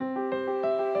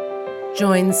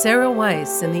Join Sarah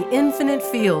Weiss in the infinite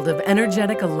field of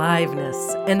energetic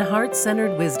aliveness and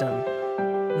heart-centered wisdom.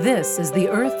 This is the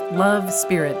Earth, Love,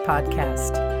 Spirit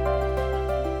podcast.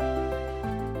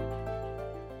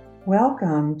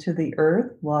 Welcome to the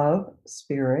Earth, Love,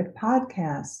 Spirit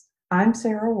podcast. I'm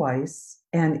Sarah Weiss,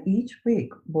 and each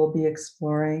week we'll be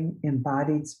exploring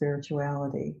embodied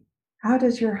spirituality. How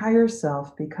does your higher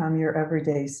self become your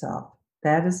everyday self?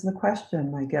 That is the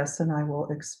question my guests and I will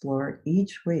explore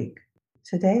each week.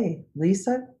 Today,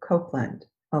 Lisa Copeland,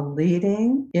 a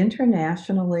leading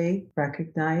internationally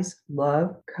recognized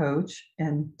love coach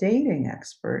and dating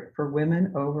expert for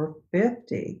women over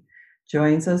 50,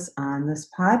 joins us on this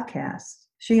podcast.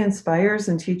 She inspires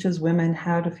and teaches women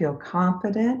how to feel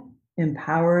confident,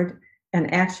 empowered,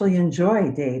 and actually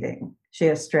enjoy dating. She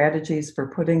has strategies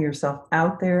for putting yourself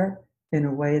out there in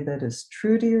a way that is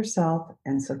true to yourself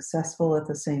and successful at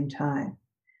the same time.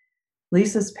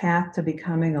 Lisa's path to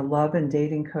becoming a love and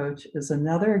dating coach is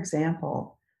another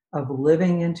example of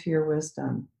living into your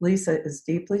wisdom. Lisa is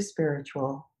deeply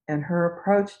spiritual, and her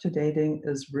approach to dating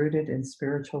is rooted in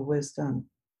spiritual wisdom.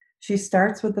 She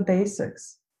starts with the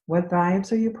basics. What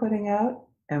vibes are you putting out,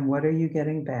 and what are you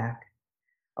getting back?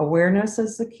 Awareness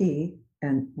is the key,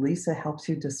 and Lisa helps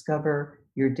you discover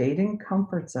your dating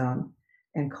comfort zone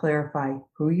and clarify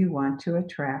who you want to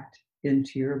attract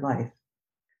into your life.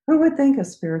 Who would think a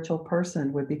spiritual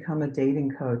person would become a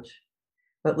dating coach?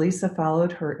 But Lisa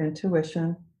followed her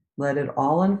intuition, let it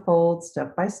all unfold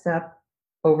step by step,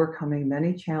 overcoming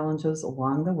many challenges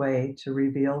along the way to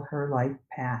reveal her life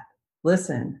path.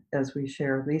 Listen as we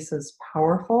share Lisa's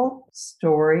powerful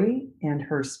story and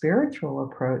her spiritual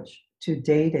approach to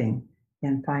dating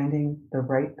and finding the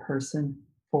right person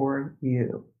for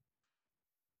you.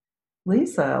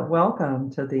 Lisa,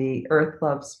 welcome to the Earth,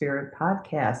 Love, Spirit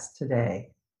podcast today.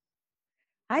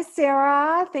 Hi,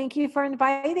 Sarah. Thank you for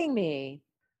inviting me.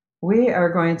 We are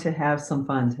going to have some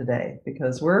fun today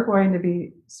because we're going to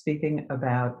be speaking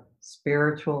about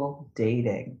spiritual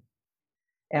dating.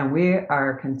 And we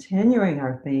are continuing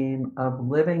our theme of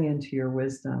living into your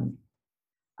wisdom.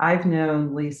 I've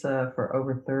known Lisa for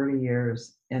over 30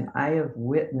 years, and I have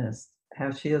witnessed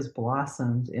how she has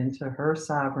blossomed into her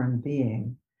sovereign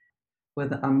being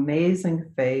with amazing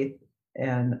faith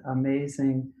and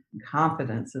amazing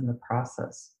confidence in the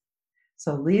process.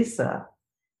 So Lisa,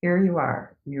 here you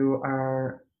are. You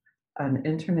are an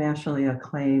internationally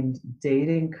acclaimed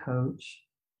dating coach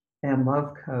and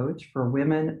love coach for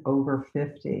women over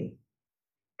 50.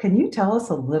 Can you tell us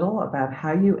a little about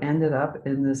how you ended up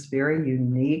in this very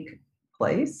unique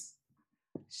place?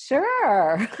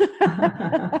 Sure.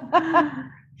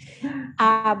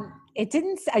 I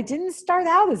didn't start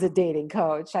out as a dating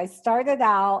coach. I started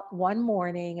out one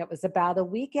morning. It was about a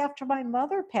week after my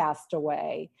mother passed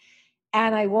away.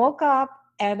 And I woke up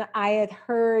and I had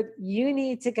heard, you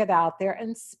need to get out there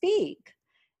and speak.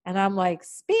 And I'm like,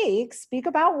 speak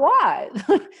about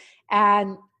what?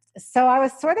 And so I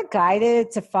was sort of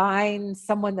guided to find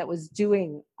someone that was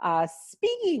doing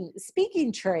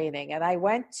speaking training. And I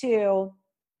went to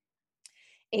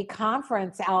a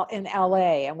conference out in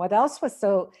LA. And what else was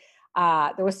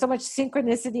there was so much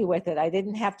synchronicity with it. I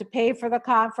didn't have to pay for the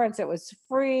conference. It was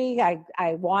free.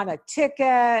 I won a ticket,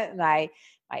 and my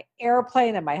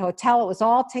airplane and my hotel, it was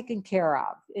all taken care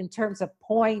of in terms of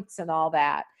points and all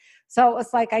that. So it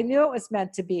was like, I knew it was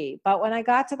meant to be. But when I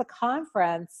got to the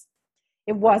conference,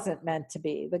 it wasn't meant to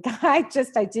be. The guy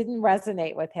I didn't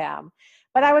resonate with him.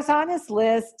 But I was on his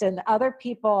list, and other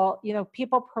people,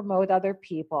 people promote other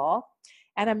people.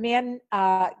 And a man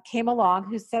came along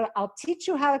who said, I'll teach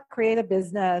you how to create a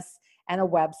business and a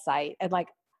website. And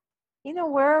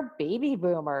we're baby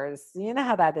boomers. You know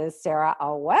how that is, Sarah. A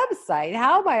website?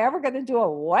 How am I ever going to do a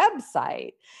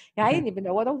website? I didn't even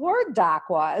know what a Word doc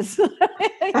was.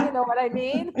 You know what I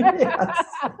mean? Yes.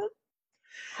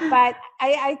 But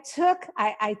I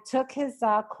took his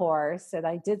course, and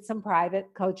I did some private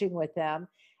coaching with him.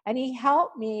 And he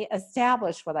helped me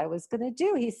establish what I was going to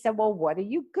do. He said, well, what are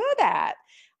you good at?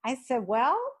 I said,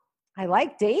 well, I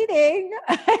like dating.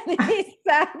 And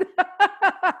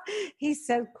he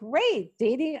said, great,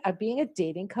 dating, being a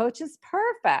dating coach is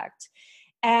perfect.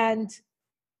 And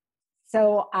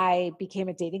so I became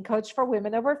a dating coach for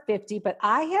women over 50, but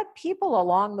I had people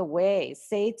along the way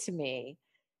say to me,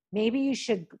 maybe you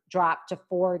should drop to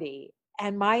 40.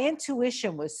 And my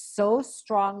intuition was so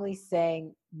strongly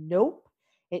saying, nope,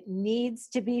 it needs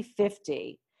to be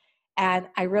 50. And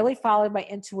I really followed my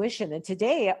intuition. And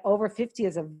today, over 50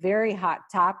 is a very hot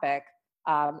topic.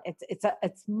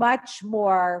 It's much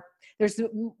more, there's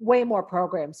way more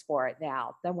programs for it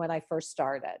now than when I first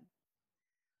started.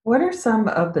 What are some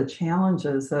of the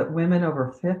challenges that women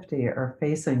over 50 are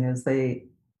facing as they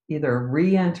either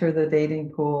re-enter the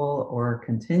dating pool or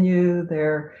continue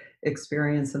their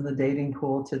experience in the dating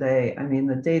pool today? I mean,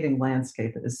 the dating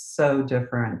landscape is so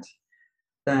different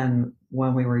than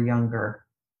when we were younger.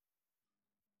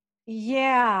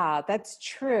 Yeah, that's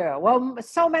true. Well,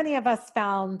 so many of us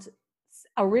found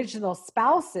original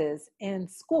spouses in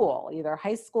school, either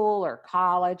high school or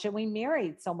college, and we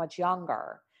married so much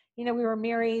younger. We were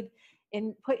married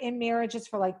put in marriages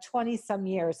for like 20 some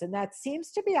years, and that seems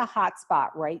to be a hot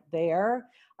spot right there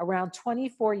around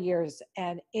 24 years.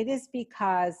 And it is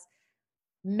because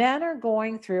men are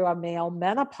going through a male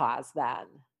menopause then.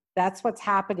 That's what's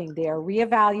happening. They're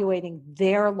reevaluating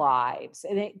their lives.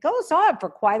 And it goes on for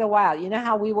quite a while. You know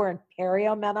how we were in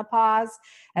perimenopause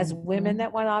as women Mhm.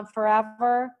 that went on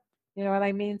forever? You know what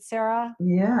I mean, Sarah?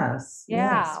 Yes,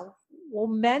 Yeah. yes. Well,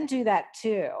 men do that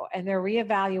too. And they're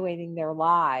reevaluating their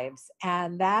lives.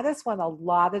 And that is when a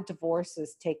lot of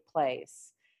divorces take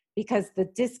place because the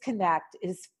disconnect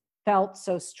is felt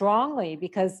so strongly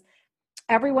because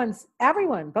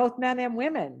everyone, both men and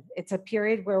women, it's a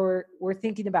period where we're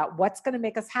thinking about what's going to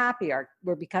make us happy.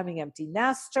 We're becoming empty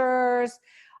nesters,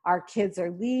 our kids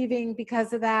are leaving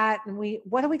because of that, and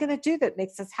what are we going to do that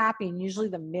makes us happy? And usually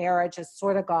the marriage has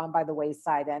sort of gone by the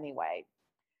wayside anyway.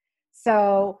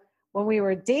 So when we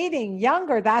were dating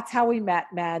younger, that's how we met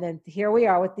men, and here we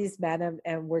are with these men,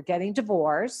 and we're getting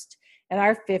divorced in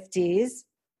our 50s,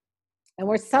 and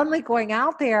we're suddenly going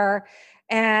out there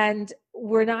and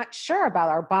we're not sure about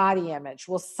our body image.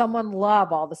 Will someone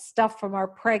love all the stuff from our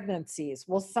pregnancies?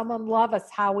 Will someone love us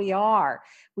how we are?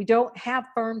 We don't have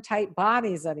firm, tight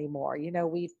bodies anymore.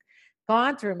 We've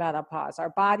gone through menopause.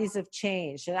 Our bodies have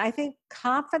changed. And I think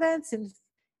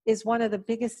is one of the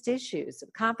biggest issues.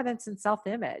 Confidence and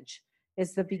self-image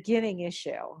is the beginning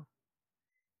issue.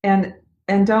 And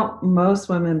and don't most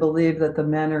women believe that the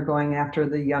men are going after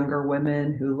the younger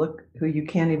women who you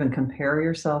can't even compare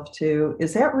yourself to?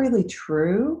 Is that really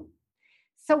true?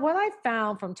 So what I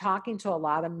found from talking to a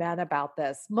lot of men about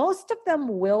this, most of them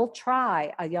will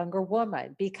try a younger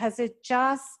woman because it's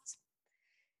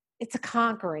a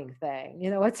conquering thing.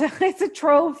 It's a it's a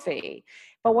trophy.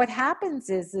 But what happens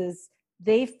is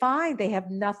they find they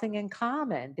have nothing in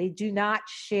common. They do not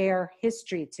share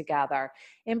history together.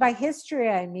 And by history,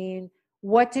 I mean,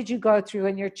 what did you go through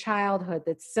in your childhood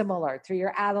that's similar, through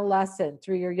your adolescent,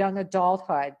 through your young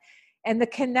adulthood? And the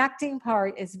connecting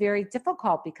part is very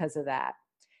difficult because of that.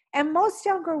 And most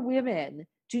younger women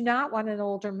do not want an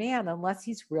older man unless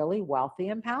he's really wealthy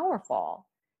and powerful.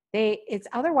 It's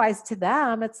otherwise to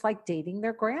them, it's like dating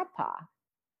their grandpa.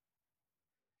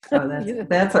 Oh,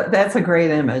 that's a great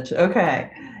image.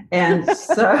 Okay. And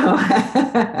so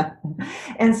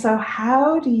and so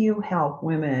how do you help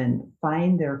women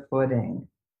find their footing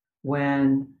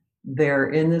when they're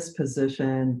in this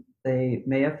position? They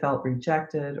may have felt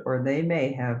rejected or they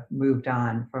may have moved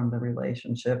on from the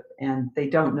relationship and they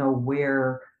don't know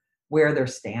where they're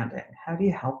standing. How do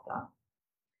you help them?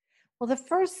 Well, the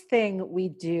first thing we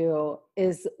do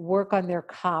is work on their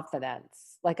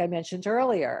confidence. Like I mentioned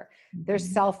earlier, their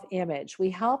Mhm. self image. We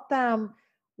help them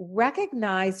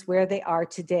recognize where they are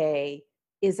today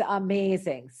is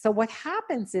amazing. So, what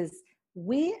happens is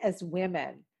we as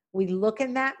women, we look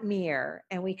in that mirror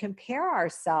and we compare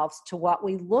ourselves to what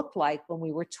we looked like when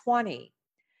we were 20.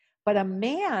 But a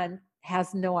man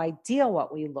has no idea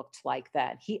what we looked like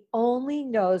then. He only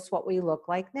knows what we look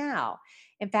like now.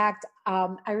 In fact,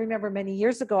 I remember many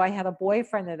years ago, I had a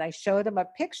boyfriend and I showed him a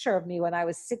picture of me when I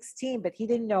was 16, but he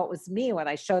didn't know it was me when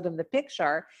I showed him the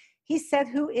picture. He said,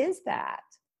 "Who is that?"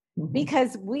 Mhm.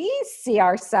 Because we see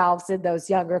ourselves in those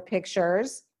younger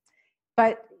pictures,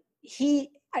 but he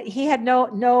had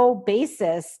no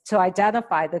basis to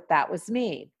identify that that was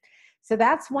me. So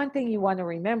that's one thing you want to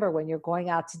remember when you're going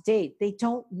out to date. They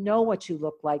don't know what you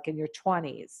look like in your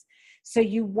 20s. So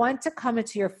you want to come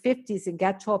into your 50s and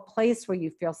get to a place where you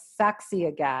feel sexy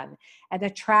again and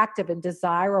attractive and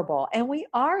desirable. And we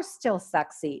are still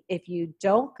sexy if you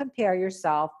don't compare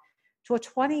yourself to a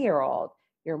 20-year-old.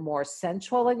 You're more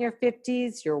sensual in your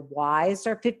 50s, you're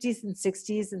wiser, 50s and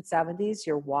 60s and 70s,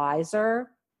 you're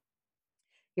wiser.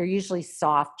 You're usually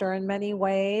softer in many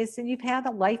ways, and you've had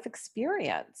a life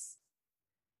experience.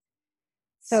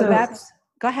 So So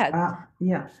go ahead.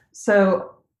 Yeah.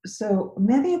 So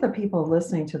many of the people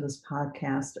listening to this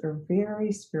podcast are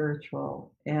very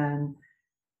spiritual and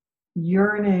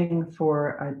yearning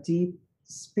for a deep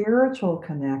spiritual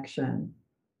connection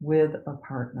with a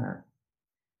partner.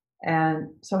 And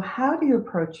so, how do you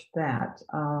approach that?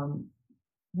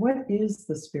 What is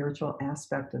the spiritual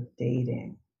aspect of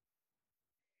dating?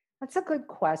 That's a good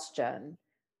question.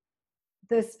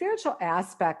 the spiritual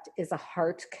aspect is a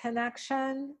heart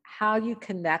connection, how you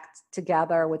connect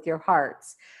together with your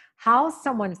hearts, how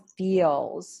someone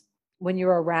feels when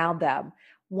you're around them.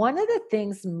 One of the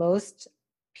things most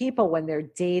people, when they're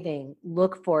dating,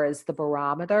 look for is the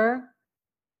barometer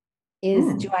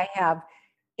is, do I have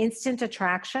instant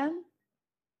attraction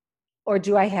or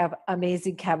do I have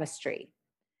amazing chemistry?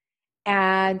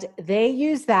 And they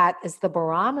use that as the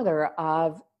barometer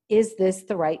of, is this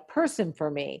the right person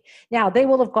for me? Now, they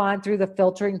will have gone through the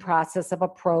filtering process of a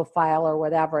profile or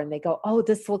whatever, and they go, oh,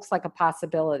 this looks like a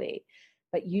possibility.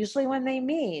 But usually when they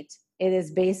meet, it is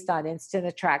based on instant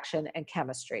attraction and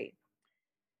chemistry.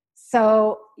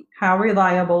 So how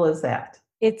reliable is that?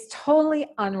 It's totally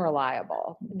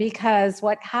unreliable, because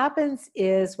what happens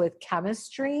is with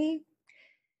chemistry,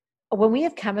 when we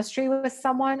have chemistry with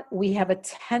someone, we have a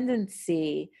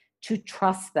tendency to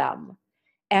trust them.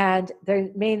 And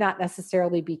they may not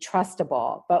necessarily be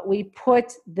trustable, but we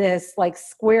put this like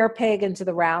square peg into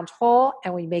the round hole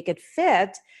and we make it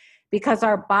fit because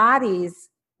our body's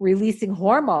releasing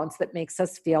hormones that makes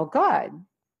us feel good.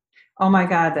 Oh my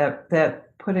God,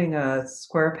 that putting a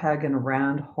square peg in a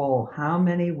round hole. How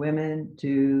many women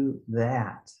do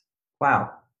that?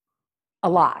 Wow. A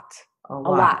lot. A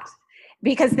lot.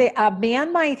 Because a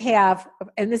man might have,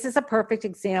 and this is a perfect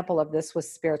example of this with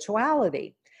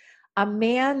spirituality. A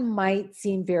man might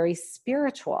seem very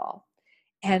spiritual,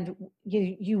 and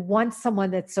you want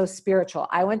someone that's so spiritual.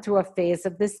 I went through a phase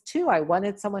of this too. I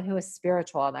wanted someone who was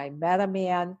spiritual, and I met a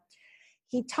man.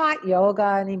 He taught yoga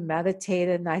and he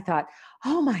meditated, and I thought,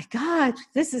 oh my God,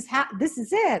 this is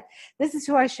it. This is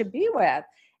who I should be with.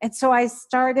 And so I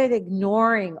started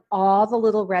ignoring all the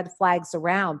little red flags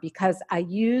around because I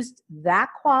used that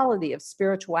quality of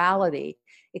spirituality.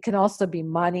 It can also be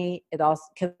money. It also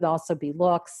can also be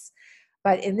looks.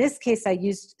 But in this case, I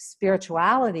used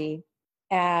spirituality,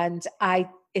 and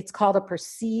it's called a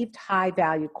perceived high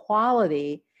value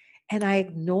quality. And I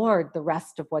ignored the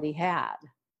rest of what he had.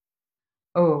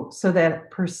 Oh, so that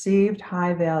perceived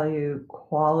high value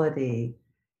quality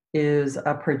is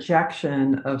a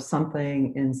projection of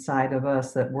something inside of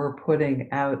us that we're putting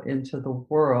out into the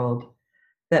world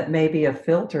that may be a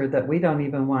filter that we don't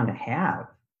even want to have.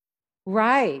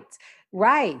 Right.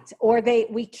 Or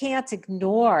we can't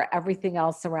ignore everything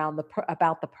else around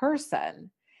about the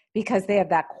person because they have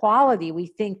that quality. We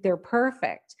think they're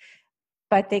perfect,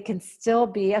 but they can still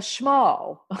be a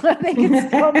schmo. They can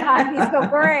still not be so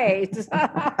great.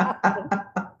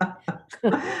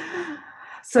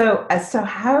 So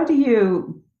how do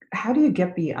you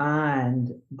get beyond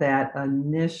that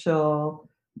initial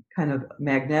kind of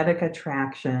magnetic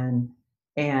attraction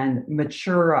and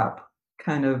mature up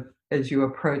kind of as you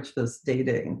approach this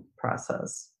dating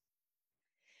process?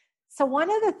 So one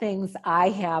of the things I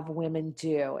have women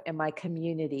do in my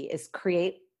community is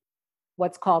create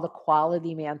what's called a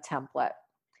quality man template.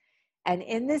 And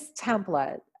in this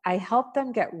template, I help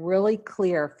them get really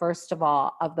clear, first of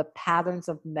all, of the patterns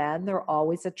of men they're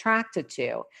always attracted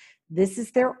to. This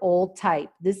is their old type.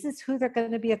 This is who they're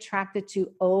going to be attracted to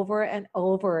over and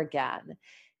over again,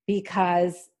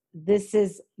 because this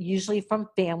is usually from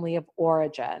family of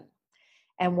origin.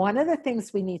 And one of the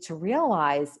things we need to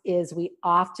realize is we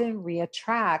often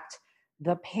reattract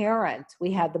the parent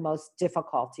we had the most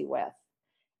difficulty with.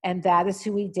 And that is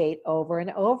who we date over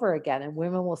and over again. And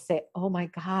women will say, oh my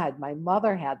God, my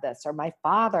mother had this, or my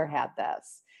father had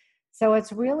this. So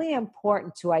it's really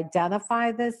important to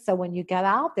identify this. So when you get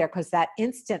out there, because that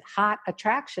instant hot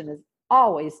attraction is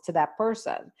always to that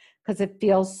person, because it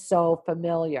feels so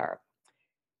familiar.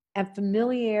 And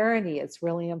familiarity is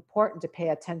really important to pay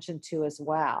attention to as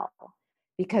well.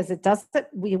 Because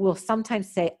we will sometimes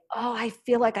say, oh, I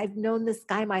feel like I've known this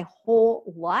guy my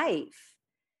whole life.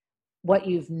 What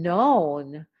you've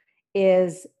known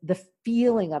is the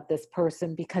feeling of this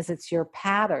person because it's your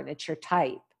pattern, it's your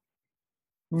type.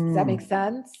 Does that make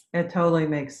sense? It totally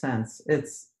makes sense.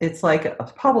 It's like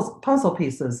puzzle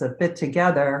pieces that fit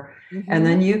together, and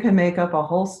then you can make up a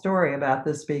whole story about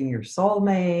this being your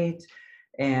soulmate,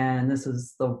 and this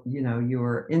is you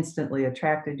were instantly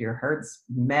attracted, your hearts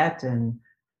met, and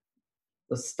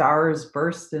the stars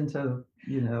burst into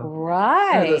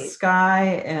the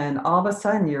sky, and all of a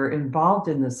sudden you're involved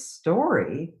in this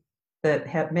story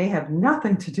that may have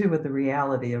nothing to do with the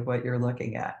reality of what you're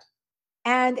looking at.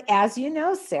 And as you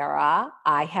know, Sarah,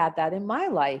 I had that in my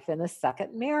life in a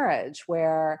second marriage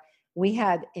where we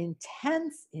had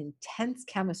intense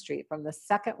chemistry from the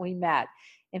second we met.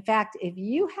 In fact, if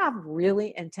you have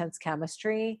really intense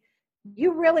chemistry,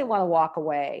 you really want to walk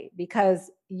away,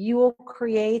 because you will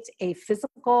create a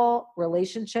physical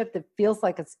relationship that feels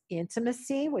like it's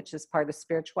intimacy, which is part of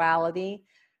spirituality,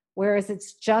 whereas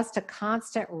it's just a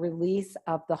constant release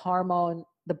of the hormone,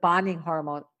 the bonding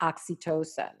hormone,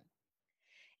 oxytocin.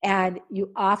 And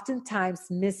you oftentimes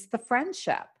miss the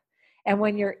friendship. And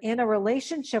when you're in a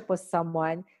relationship with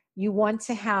someone, you want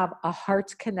to have a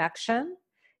heart connection,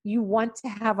 you want to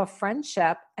have a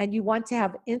friendship, and you want to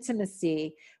have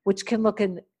intimacy, which can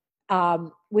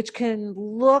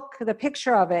look the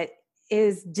picture of it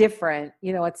is different.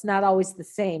 You know, it's not always the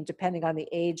same depending on the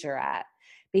age you're at,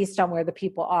 based on where the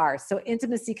people are. So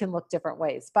intimacy can look different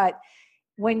ways. But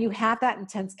when you have that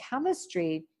intense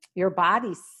chemistry, your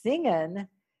body's singing,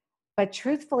 but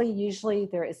truthfully, usually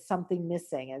there is something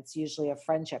missing. It's usually a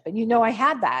friendship. And you know, I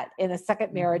had that in a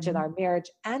second marriage, and our marriage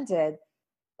ended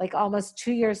like almost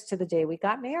 2 years to the day we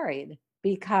got married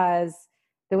because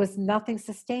there was nothing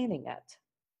sustaining it.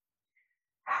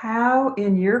 How,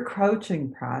 in your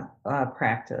coaching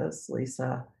practice,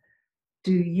 Lisa,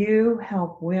 do you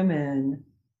help women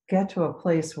get to a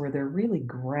place where they're really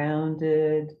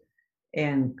grounded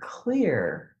and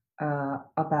clear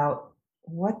about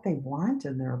what they want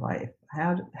in their life,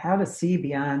 how to see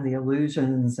beyond the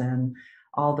illusions and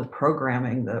all the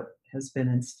programming that has been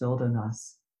instilled in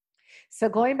us? So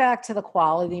going back to the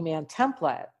Quality Man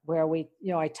template, where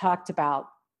I talked about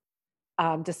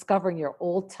discovering your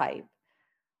old type,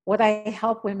 what I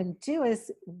help women do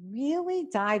is really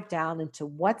dive down into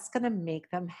what's going to make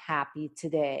them happy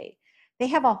today. They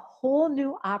have a whole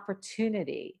new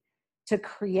opportunity to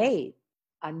create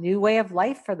a new way of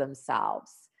life for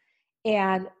themselves.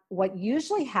 And what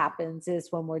usually happens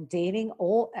is when we're dating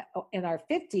old in our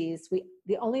 50s,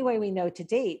 the only way we know to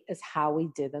date is how we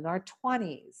did in our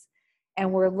 20s.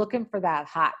 And we're looking for that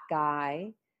hot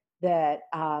guy that,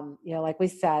 like we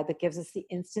said, that gives us the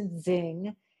instant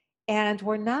zing. And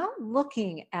we're not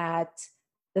looking at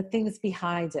the things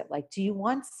behind it. Like, do you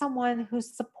want someone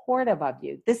who's supportive of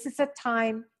you? This is a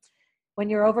time when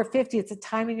you're over 50, it's a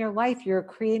time in your life you're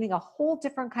creating a whole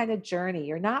different kind of journey.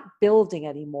 You're not building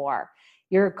anymore.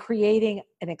 You're creating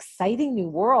an exciting new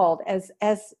world as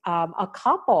a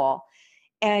couple,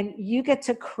 and you get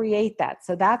to create that.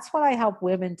 So that's what I help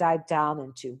women dive down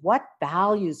into. What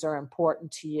values are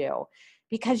important to you?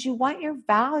 Because you want your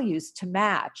values to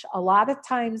match. A lot of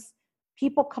times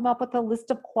people come up with a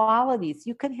list of qualities.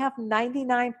 You can have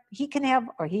 99, he can have,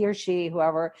 or he or she,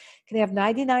 whoever, can have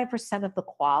 99% of the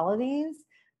qualities,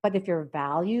 but if your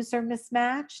values are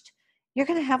mismatched, you're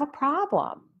going to have a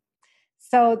problem.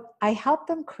 So I help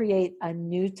them create a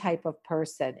new type of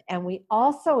person. And we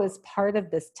also, as part of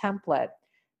this template,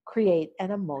 create an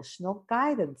emotional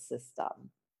guidance system.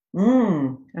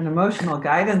 An emotional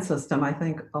guidance system. I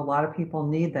think a lot of people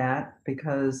need that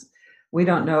because we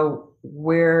don't know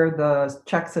where the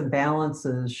checks and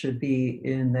balances should be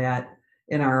in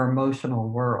our emotional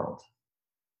world.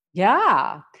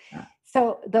 Yeah.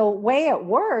 So the way it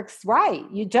works, right,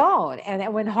 you don't.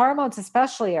 And when hormones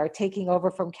especially are taking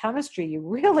over from chemistry, you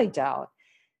really don't.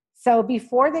 So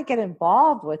before they get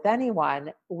involved with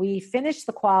anyone, we finish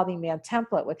the Quality Man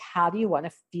template with how do you want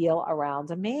to feel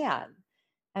around a man?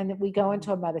 And we go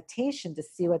into a meditation to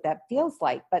see what that feels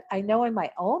like. But I know in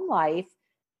my own life,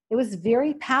 it was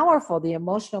very powerful, the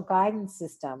emotional guidance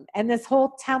system and this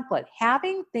whole template,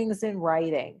 having things in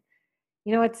writing.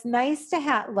 You know, it's nice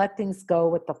to let things go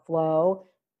with the flow,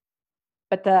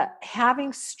 but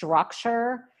having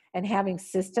structure and having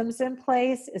systems in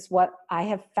place is what I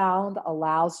have found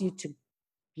allows you to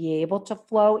be able to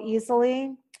flow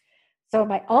easily. So in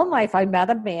my own life, I met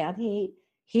a man. He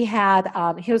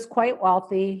was quite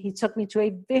wealthy. He took me to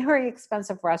a very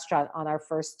expensive restaurant on our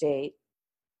first date.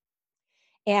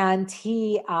 And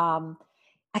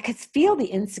I could feel the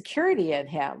insecurity in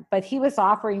him, but he was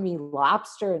offering me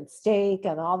lobster and steak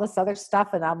and all this other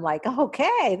stuff. And I'm like,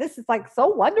 okay, this is like so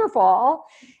wonderful.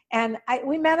 And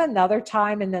we met another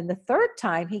time. And then the third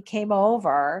time he came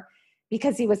over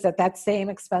because he was at that same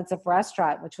expensive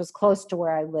restaurant, which was close to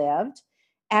where I lived.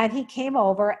 And he came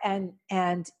over and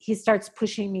he starts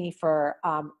pushing me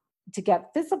to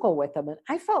get physical with him. And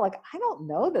I felt like, I don't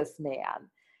know this man.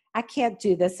 I can't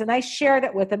do this. And I shared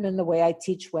it with him in the way I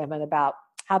teach women about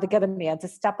how to get a man to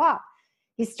step up.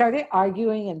 He started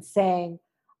arguing and saying,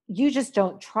 you just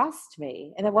don't trust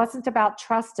me. And it wasn't about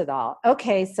trust at all.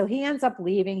 Okay, so he ends up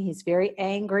leaving. He's very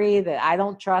angry that I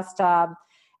don't trust him.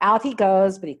 Out he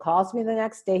goes, but he calls me the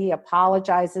next day. He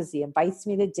apologizes. He invites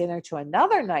me to dinner to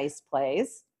another nice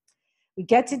place. We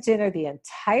get to dinner. The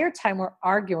entire time we're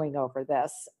arguing over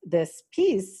this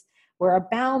piece where a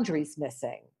boundary's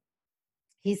missing.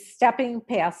 He's stepping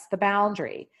past the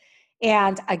boundary.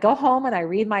 And I go home and I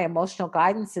read my emotional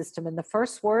guidance system. And the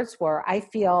first words were, I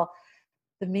feel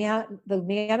the man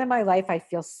in my life, I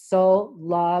feel so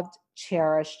loved,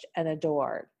 cherished, and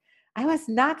adored. I was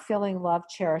not feeling loved,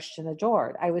 cherished, and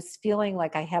adored. I was feeling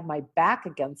like I had my back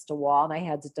against a wall and I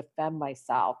had to defend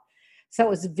myself. So it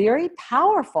was very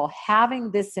powerful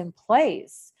having this in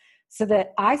place so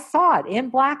that I saw it in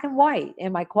black and white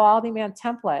in my Quality Man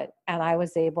template. And I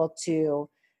was able to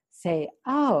say,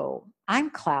 oh, I'm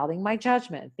clouding my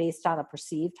judgment based on a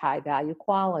perceived high value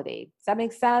quality. Does that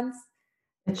make sense?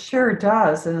 It sure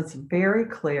does. And it's very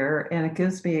clear. And it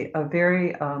gives me a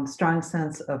very strong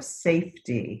sense of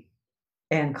safety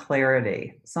and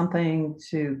clarity, something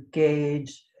to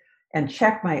gauge and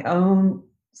check my own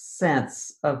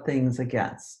sense of things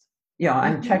against.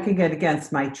 I'm checking it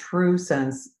against my true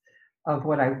sense of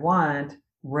what I want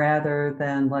rather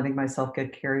than letting myself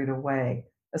get carried away,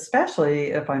 especially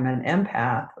if I'm an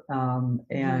empath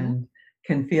and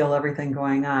can feel everything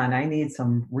going on. I need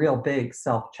some real big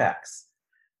self checks.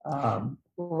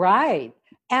 Right.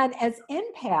 And as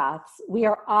empaths, we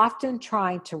are often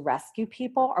trying to rescue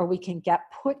people, or we can get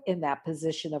put in that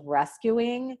position of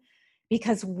rescuing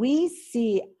because we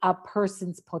see a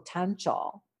person's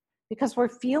potential, because we're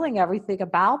feeling everything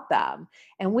about them.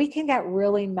 And we can get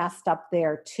really messed up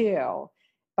there too.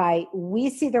 We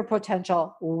see their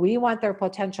potential, we want their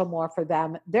potential more for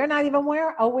them. They're not even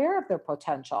aware of their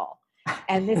potential.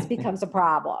 And this becomes a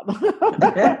problem.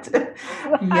 Yes,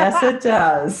 it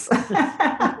does.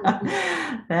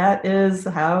 That is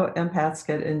how empaths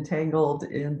get entangled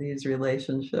in these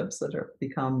relationships that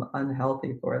become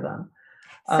unhealthy for them.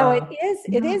 So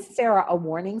it is, Sarah, a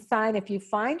warning sign. If you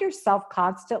find yourself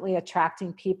constantly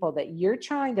attracting people that you're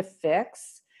trying to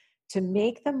fix to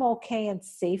make them okay and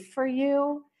safe for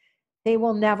you, they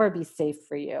will never be safe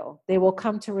for you. They will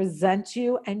come to resent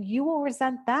you and you will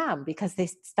resent them because they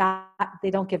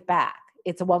don't give back.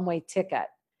 It's a one-way ticket.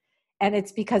 And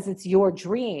it's because it's your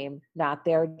dream, not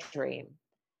their dream.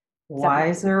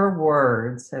 Wiser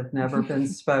words have never been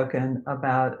spoken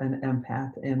about an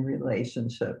empath in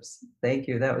relationships. Thank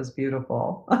you. That was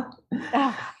beautiful.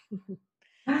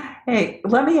 Hey,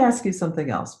 let me ask you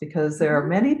something else, because there are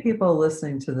many people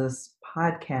listening to this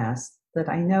podcast that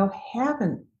I know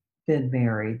haven't been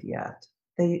married yet.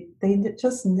 They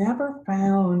just never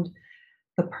found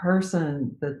the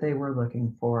person that they were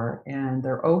looking for, and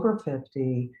they're over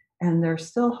 50 and they're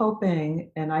still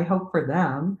hoping, and I hope for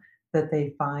them, that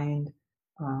they find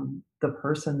the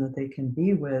person that they can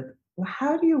be with. Well,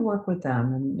 how do you work with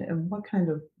them, and what kind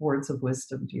of words of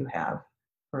wisdom do you have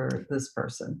for this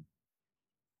person?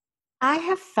 I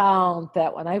have found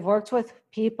that when I've worked with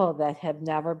people that have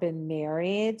never been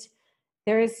married,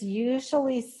 there is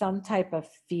usually some type of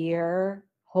fear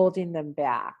holding them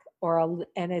back,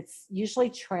 and it's usually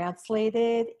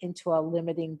translated into a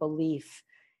limiting belief,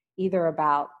 either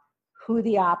about who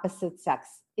the opposite sex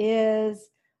is,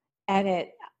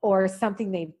 or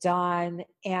something they've done,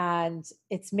 and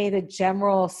it's made a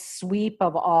general sweep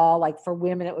of all. Like for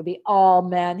women, it would be all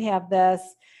men have this.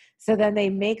 So then they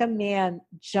make a man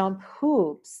jump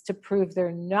hoops to prove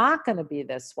they're not going to be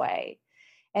this way.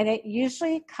 And it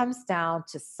usually comes down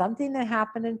to something that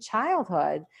happened in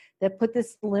childhood that put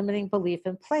this limiting belief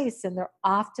in place, and they're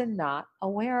often not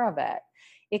aware of it.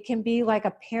 It can be like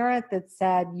a parent that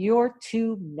said, you're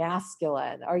too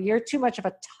masculine, or you're too much of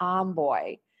a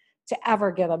tomboy to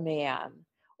ever get a man,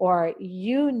 or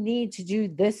you need to do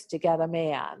this to get a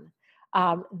man.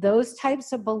 Those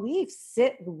types of beliefs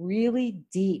sit really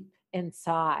deep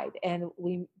inside, and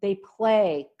they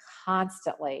play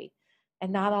constantly,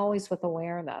 and not always with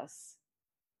awareness.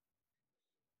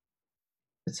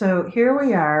 So here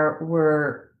we are,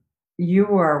 where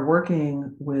you are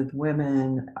working with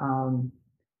women,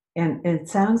 and it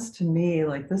sounds to me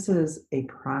like this is a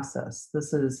process.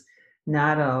 This is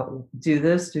not a do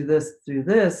this, do this, do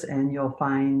this, and you'll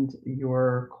find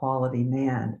your quality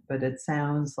man. But it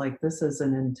sounds like this is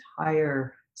an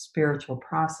entire spiritual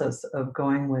process of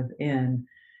going within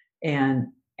and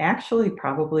actually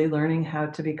probably learning how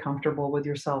to be comfortable with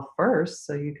yourself first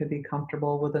so you could be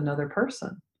comfortable with another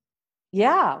person.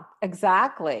 Yeah,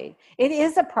 exactly. It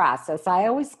is a process. I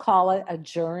always call it a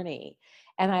journey.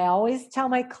 And I always tell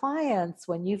my clients,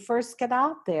 when you first get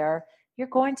out there, you're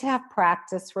going to have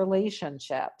practice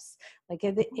relationships. Like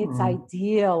it's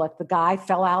ideal if the guy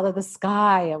fell out of the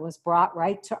sky and was brought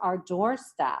right to our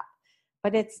doorstep,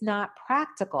 but it's not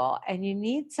practical. And you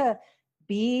need to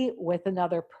be with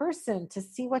another person to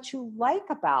see what you like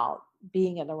about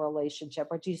being in a relationship,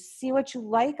 or do you see what you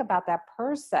like about that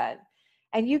person?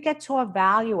 And you get to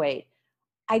evaluate.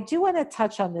 I do want to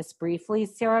touch on this briefly,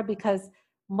 Sarah, because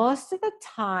most of the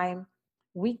time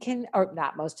or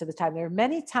not most of the time, there are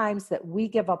many times that we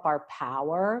give up our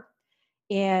power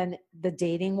in the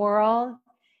dating world,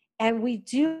 and we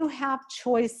do have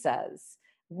choices.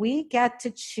 we get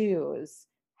to choose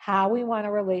how we want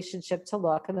a relationship to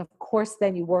look. And of course,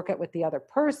 then you work it with the other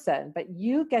person, but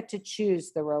you get to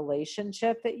choose the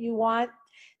relationship that you want.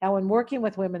 Now, when working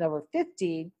with women over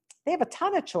 50, they have a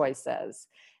ton of choices.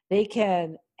 They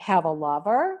can have a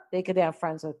lover, they could have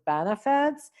friends with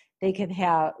benefits, they can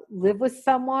live with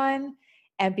someone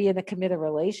and be in a committed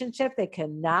relationship. They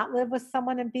cannot live with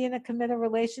someone and be in a committed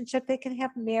relationship. They can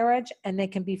have marriage and they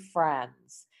can be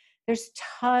friends. There's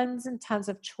tons and tons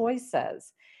of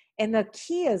choices. And the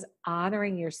key is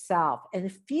honoring yourself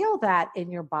and feel that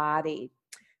in your body.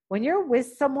 When you're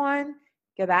with someone,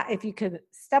 if you can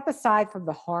step aside from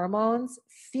the hormones,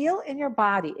 feel in your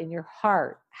body, in your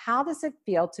heart, how does it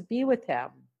feel to be with him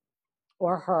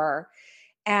or her?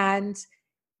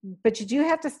 But you do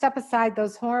have to step aside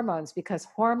those hormones, because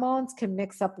hormones can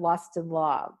mix up lust and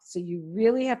love. So you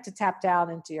really have to tap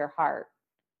down into your heart.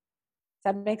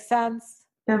 Does that make sense?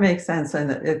 That makes sense.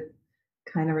 And it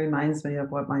kind of reminds me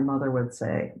of what my mother would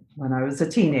say when I was a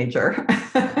teenager.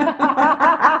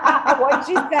 What'd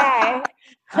she say?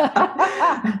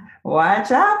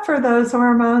 Watch out for those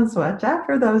hormones. Watch out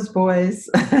for those boys.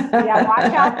 Yeah,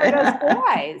 watch out for those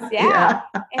boys. Yeah.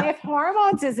 And if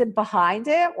hormones isn't behind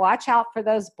it, watch out for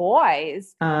those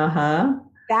boys. Uh-huh.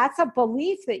 That's a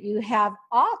belief that you have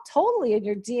all totally in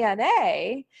your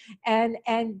DNA. And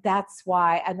that's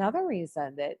why another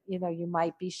reason that, you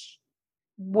might be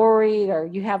worried or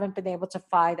you haven't been able to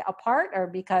find a partner,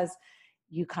 because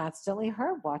you constantly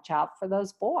heard, watch out for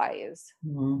those boys.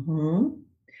 Mm-hmm.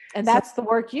 And that's the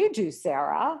work you do,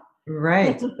 Sarah.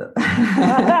 Right.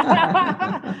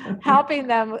 Helping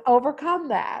them overcome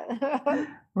that.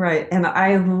 Right. And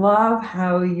I love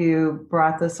how you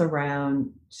brought this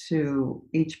around to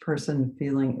each person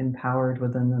feeling empowered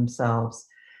within themselves,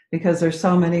 because there's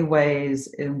so many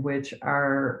ways in which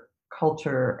our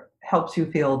culture helps you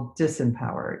feel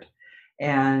disempowered.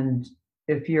 And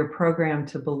if you're programmed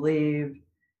to believe,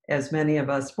 as many of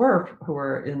us were who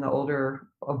are in the older,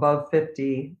 above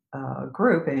 50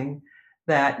 grouping,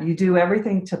 that you do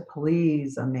everything to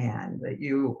please a man, that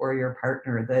you or your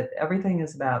partner, that everything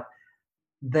is about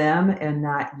them and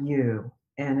not you.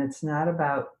 And it's not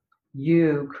about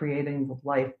you creating the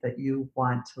life that you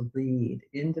want to lead,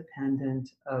 independent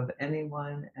of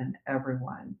anyone and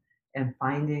everyone, and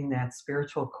finding that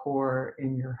spiritual core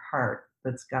in your heart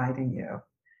that's guiding you.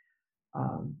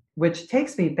 Which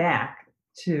takes me back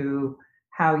to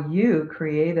how you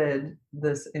created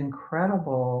this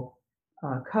incredible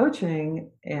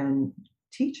coaching and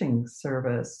teaching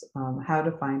service, How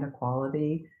to Find a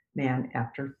Quality Man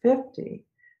After 50.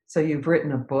 So you've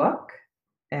written a book,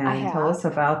 and tell us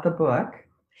about the book.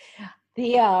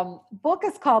 The book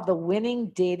is called The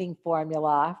Winning Dating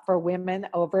Formula for Women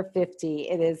Over 50.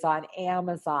 It is on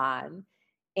Amazon.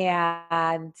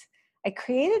 And I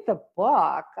created the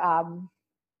book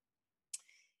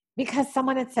because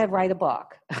someone had said, write a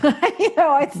book.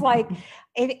 It's like,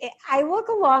 I look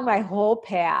along my whole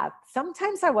path.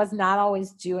 Sometimes I was not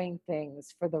always doing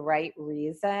things for the right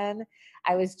reason.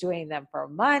 I was doing them for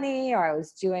money, or I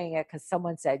was doing it because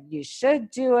someone said you should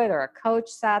do it, or a coach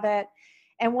said it.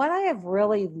 And what I have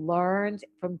really learned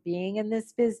from being in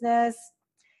this business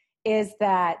is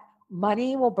that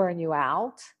money will burn you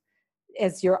out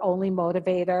as your only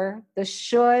motivator. The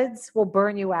shoulds will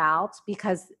burn you out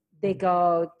because they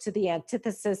go to the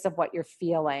antithesis of what you're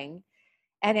feeling.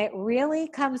 And it really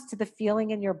comes to the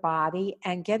feeling in your body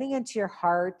and getting into your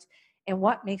heart and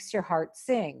what makes your heart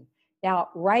sing. Now,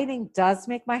 writing does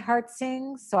make my heart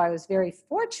sing. So I was very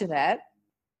fortunate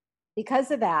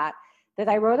because of that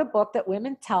I wrote a book that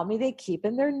women tell me they keep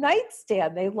in their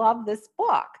nightstand. They love this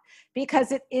book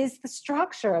because it is the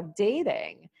structure of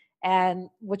dating. And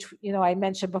which, I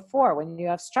mentioned before, when you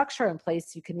have structure in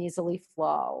place, you can easily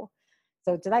flow.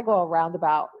 So did I go a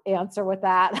roundabout answer with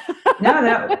that? No,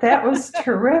 that was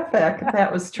terrific.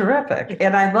 That was terrific.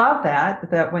 And I love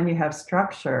that when you have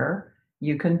structure,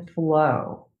 you can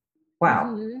flow. Wow.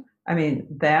 Mm-hmm. I mean,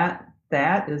 that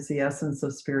is the essence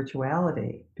of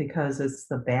spirituality, because it's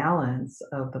the balance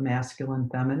of the masculine,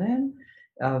 feminine,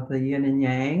 of the yin and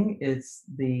yang. It's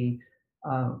the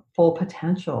full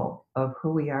potential of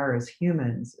who we are as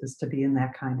humans, is to be in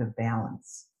that kind of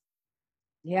balance.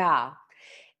 Yeah.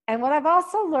 And what I've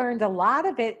also learned, a lot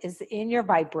of it is in your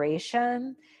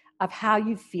vibration of how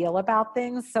you feel about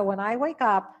things. So when I wake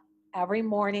up every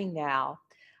morning now,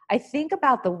 I think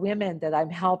about the women that I'm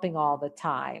helping all the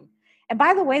time. And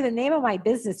by the way, the name of my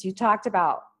business, you talked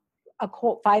about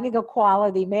finding a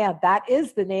quality man. That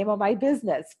is the name of my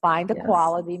business,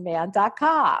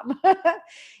 findaqualityman.com.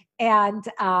 And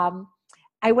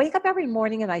I wake up every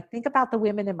morning and I think about the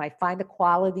women in my Find a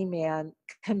Quality Man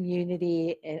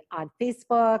community on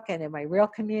Facebook and in my real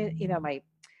community,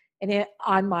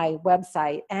 on my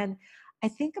website. And I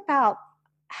think about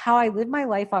how I live my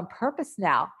life on purpose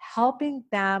now, helping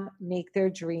them make their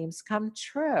dreams come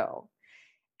true.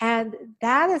 And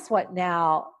that is what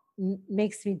now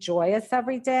makes me joyous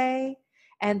every day.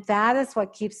 And that is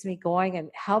what keeps me going and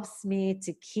helps me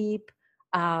to keep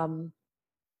moving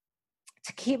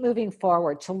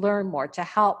forward, to learn more, to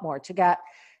help more, to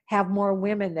have more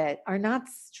women that are not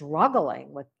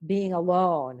struggling with being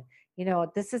alone.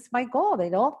 This is my goal. They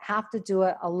don't have to do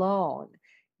it alone.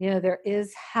 There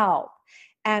is help.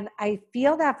 And I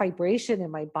feel that vibration in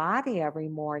my body every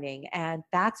morning. And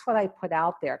that's what I put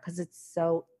out there because it's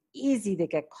so easy to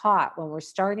get caught when we're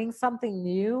starting something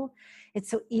new.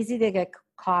 It's so easy to get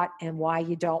caught in why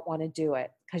you don't want to do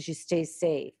it because you stay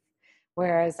safe.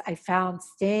 Whereas I found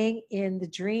staying in the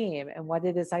dream and what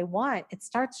it is I want, it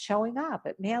starts showing up.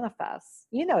 It manifests.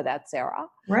 You know that, Sarah.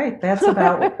 Right. That's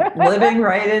about living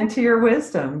right into your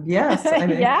wisdom. Yes. I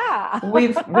mean, yeah.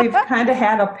 we've kind of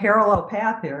had a parallel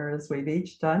path here as we've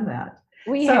each done that.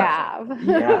 We have.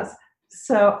 Yes.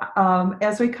 So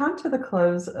as we come to the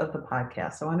close of the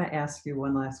podcast, I want to ask you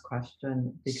one last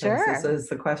question because This is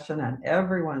the question on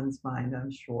everyone's mind,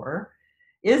 I'm sure.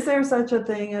 Is there such a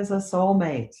thing as a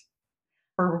soulmate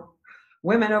for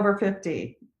women over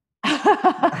 50?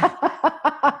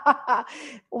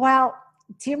 Well,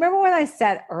 do you remember when I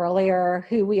said earlier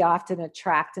who we often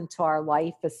attract into our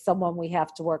life is someone we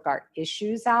have to work our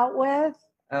issues out with?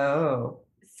 Oh.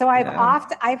 So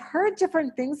I've heard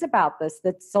different things about this,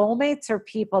 that soulmates are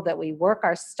people that we work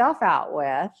our stuff out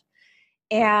with,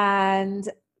 and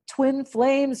twin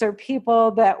flames are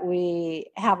people that we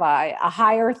have a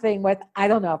higher thing with. I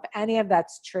don't know if any of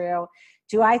that's true.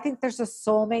 Do I think there's a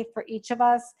soulmate for each of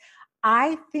us?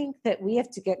 I think that we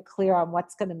have to get clear on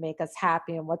what's going to make us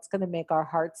happy and what's going to make our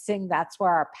hearts sing. That's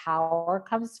where our power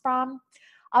comes from.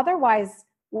 Otherwise,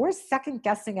 we're second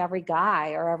guessing every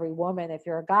guy or every woman, if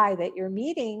you're a guy, that you're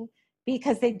meeting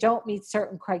because they don't meet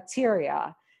certain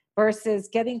criteria, versus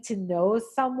getting to know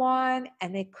someone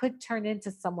and they could turn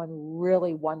into someone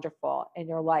really wonderful in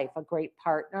your life, a great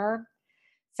partner.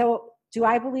 So do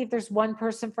I believe there's one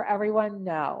person for everyone?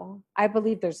 No. I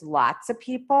believe there's lots of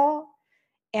people.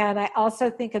 And I also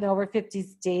think in over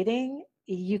 50s dating,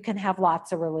 you can have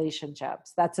lots of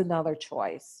relationships. That's another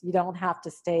choice. You don't have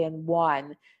to stay in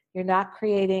one. You're not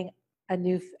creating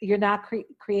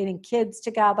creating kids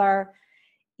together.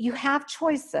 You have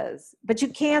choices, but you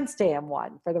can stay in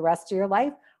one for the rest of your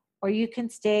life, or you can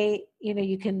stay,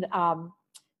 you can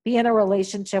be in a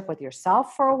relationship with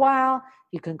yourself for a while.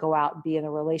 You can go out and be in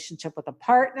a relationship with a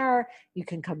partner. You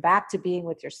can come back to being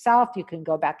with yourself. You can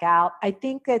go back out. I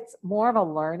think it's more of a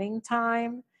learning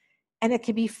time, and it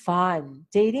can be fun.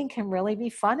 Dating can really be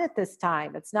fun at this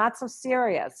time. It's not so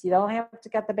serious. You don't have to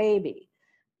get the baby.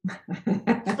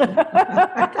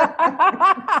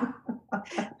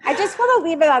 I just want to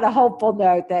leave it on a hopeful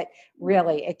note that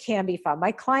really it can be fun.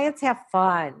 My clients have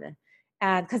fun,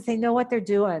 and because they know what they're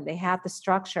doing, they have the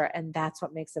structure, and that's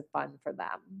what makes it fun for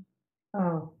them.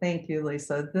 Oh, thank you,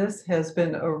 Lisa. This has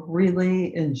been a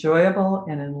really enjoyable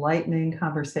and enlightening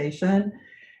conversation.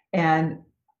 And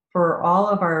for all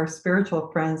of our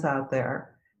spiritual friends out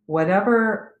there,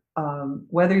 whether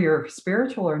you're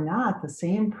spiritual or not, the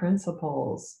same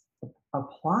principles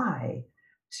apply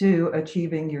to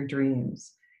achieving your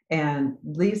dreams. And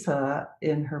Lisa,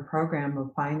 in her program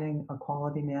of Finding a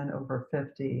Quality Man Over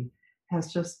 50,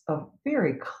 has just a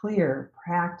very clear,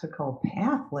 practical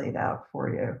path laid out for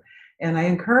you. And I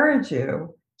encourage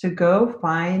you to go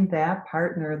find that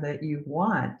partner that you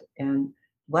want and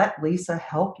let Lisa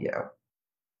help you.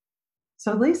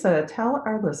 So Lisa, tell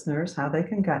our listeners how they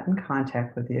can get in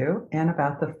contact with you and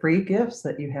about the free gifts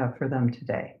that you have for them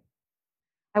today.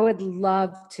 I would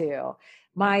love to.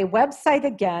 My website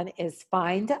again is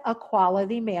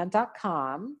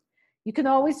findaqualityman.com. You can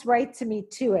always write to me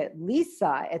too at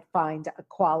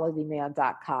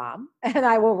lisa@findaqualityman.com, and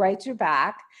I will write you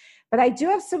back. But I do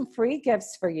have some free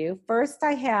gifts for you. First,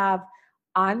 I have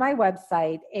on my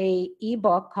website a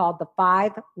ebook called The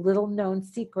 5 Little Known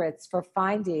Secrets for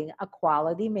Finding a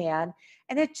Quality Man.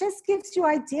 And it just gives you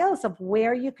ideas of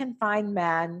where you can find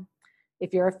men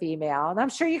if you're a female. And I'm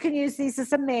sure you can use these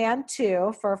as a man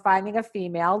too for finding a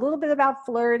female. A little bit about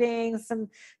flirting, some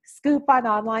scoop on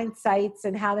online sites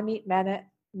and how to meet men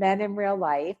in real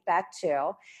life, that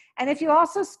too. And if you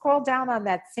also scroll down on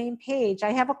that same page, I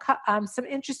have some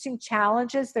interesting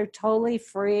challenges. They're totally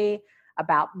free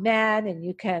about men, and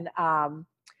you can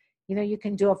you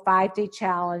can do a 5-day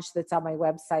challenge that's on my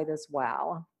website as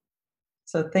well.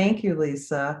 So thank you,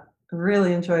 Lisa.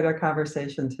 Really enjoyed our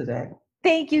conversation today.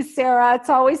 Thank you, Sarah. It's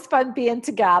always fun being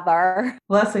together.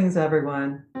 Blessings,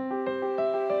 everyone.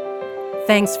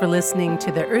 Thanks for listening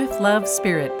to the Earth, Love,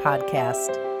 Spirit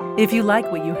podcast. If you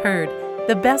like what you heard,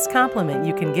 the best compliment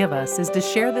you can give us is to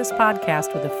share this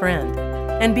podcast with a friend.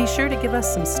 And be sure to give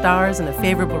us some stars and a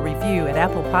favorable review at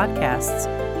Apple Podcasts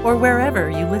or wherever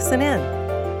you listen in.